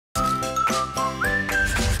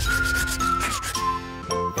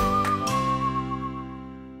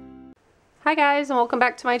Hi guys, and welcome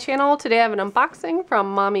back to my channel. Today I have an unboxing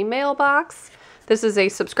from Mommy Mailbox. This is a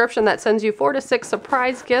subscription that sends you 4 to 6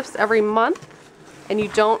 surprise gifts every month, and you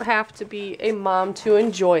don't have to be a mom to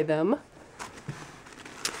enjoy them.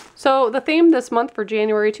 So the theme this month for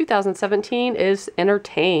January 2017 is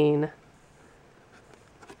entertain.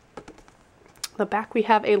 The back we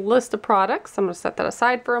have a list of products. I'm going to set that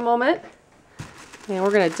aside for a moment, and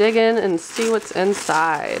we're going to dig in and see what's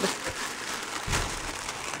inside.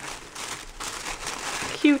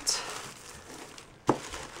 Cute.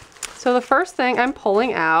 So the first thing I'm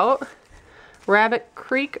pulling out, Rabbit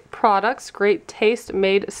Creek Products, Great Taste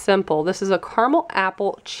Made Simple. This is a caramel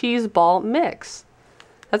apple cheese ball mix.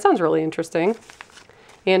 That sounds really interesting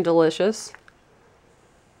and delicious.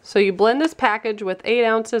 So you blend this package with 8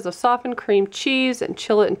 ounces of softened cream cheese and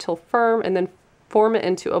chill it until firm, and then form it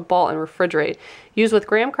into a ball and refrigerate. Use with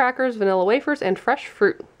graham crackers, vanilla wafers, and fresh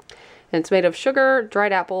fruit. And it's made of sugar,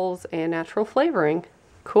 dried apples, and natural flavoring.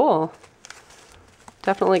 Cool.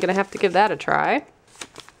 Definitely gonna have to give that a try.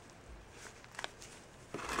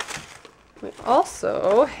 We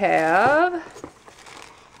also have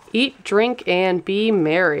Eat, Drink, and Be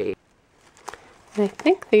Merry. And I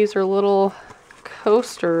think these are little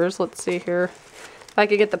coasters. Let's see here. If I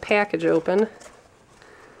could get the package open.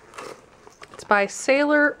 It's by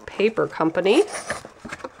Sailor Paper Company.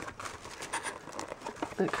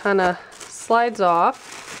 It kind of slides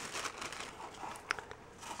off.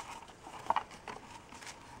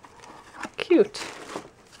 Cute.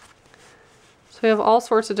 So we have all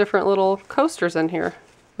sorts of different little coasters in here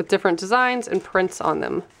with different designs and prints on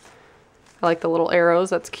them. I like the little arrows,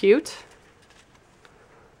 that's cute.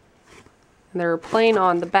 And they're plain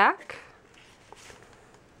on the back.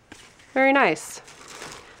 Very nice.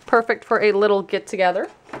 Perfect for a little get-together.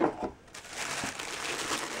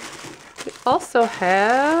 We also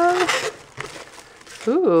have,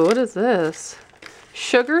 ooh, what is this?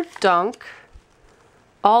 Sugar Dunk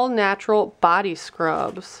All Natural Body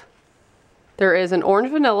Scrubs. There is an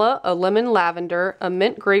orange vanilla, a lemon lavender, a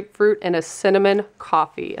mint grapefruit, and a cinnamon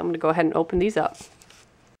coffee. I'm going to go ahead and open these up.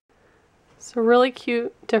 So really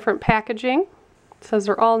cute, different packaging. It says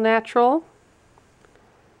they're all natural.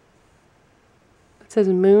 It says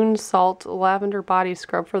Moon Salt Lavender Body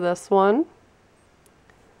Scrub for this one.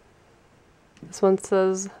 This one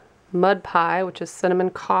says Mud Pie, which is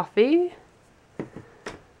cinnamon coffee.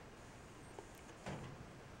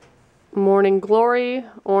 Morning Glory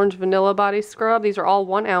Orange Vanilla Body Scrub. These are all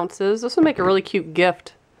 1 ounces. This would make a really cute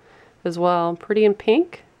gift as well. Pretty in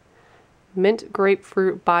pink. Mint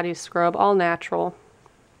Grapefruit Body Scrub, all natural.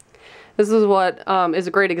 This is what is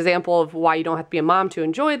a great example of why you don't have to be a mom to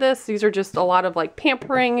enjoy this. These are just a lot of like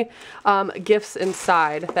pampering gifts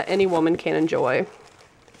inside that any woman can enjoy.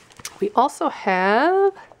 We also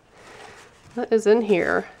have, what is in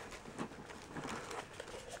here?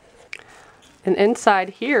 And inside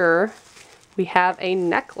here, we have a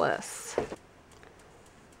necklace.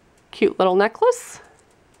 Cute little necklace.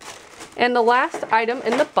 And the last item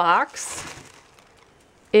in the box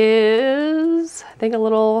is, I think, a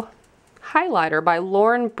little highlighter by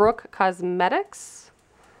Brooke Cosmetics.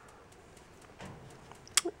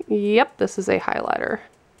 Yep, this is a highlighter.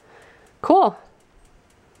 Cool.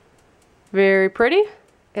 Very pretty.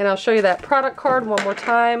 And I'll show you that product card one more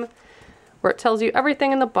time, where it tells you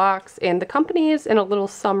everything in the box and the companies and a little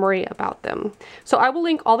summary about them. So I will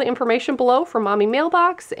link all the information below for Mommy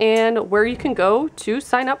Mailbox and where you can go to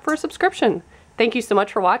sign up for a subscription. Thank you so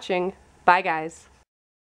much for watching. Bye guys.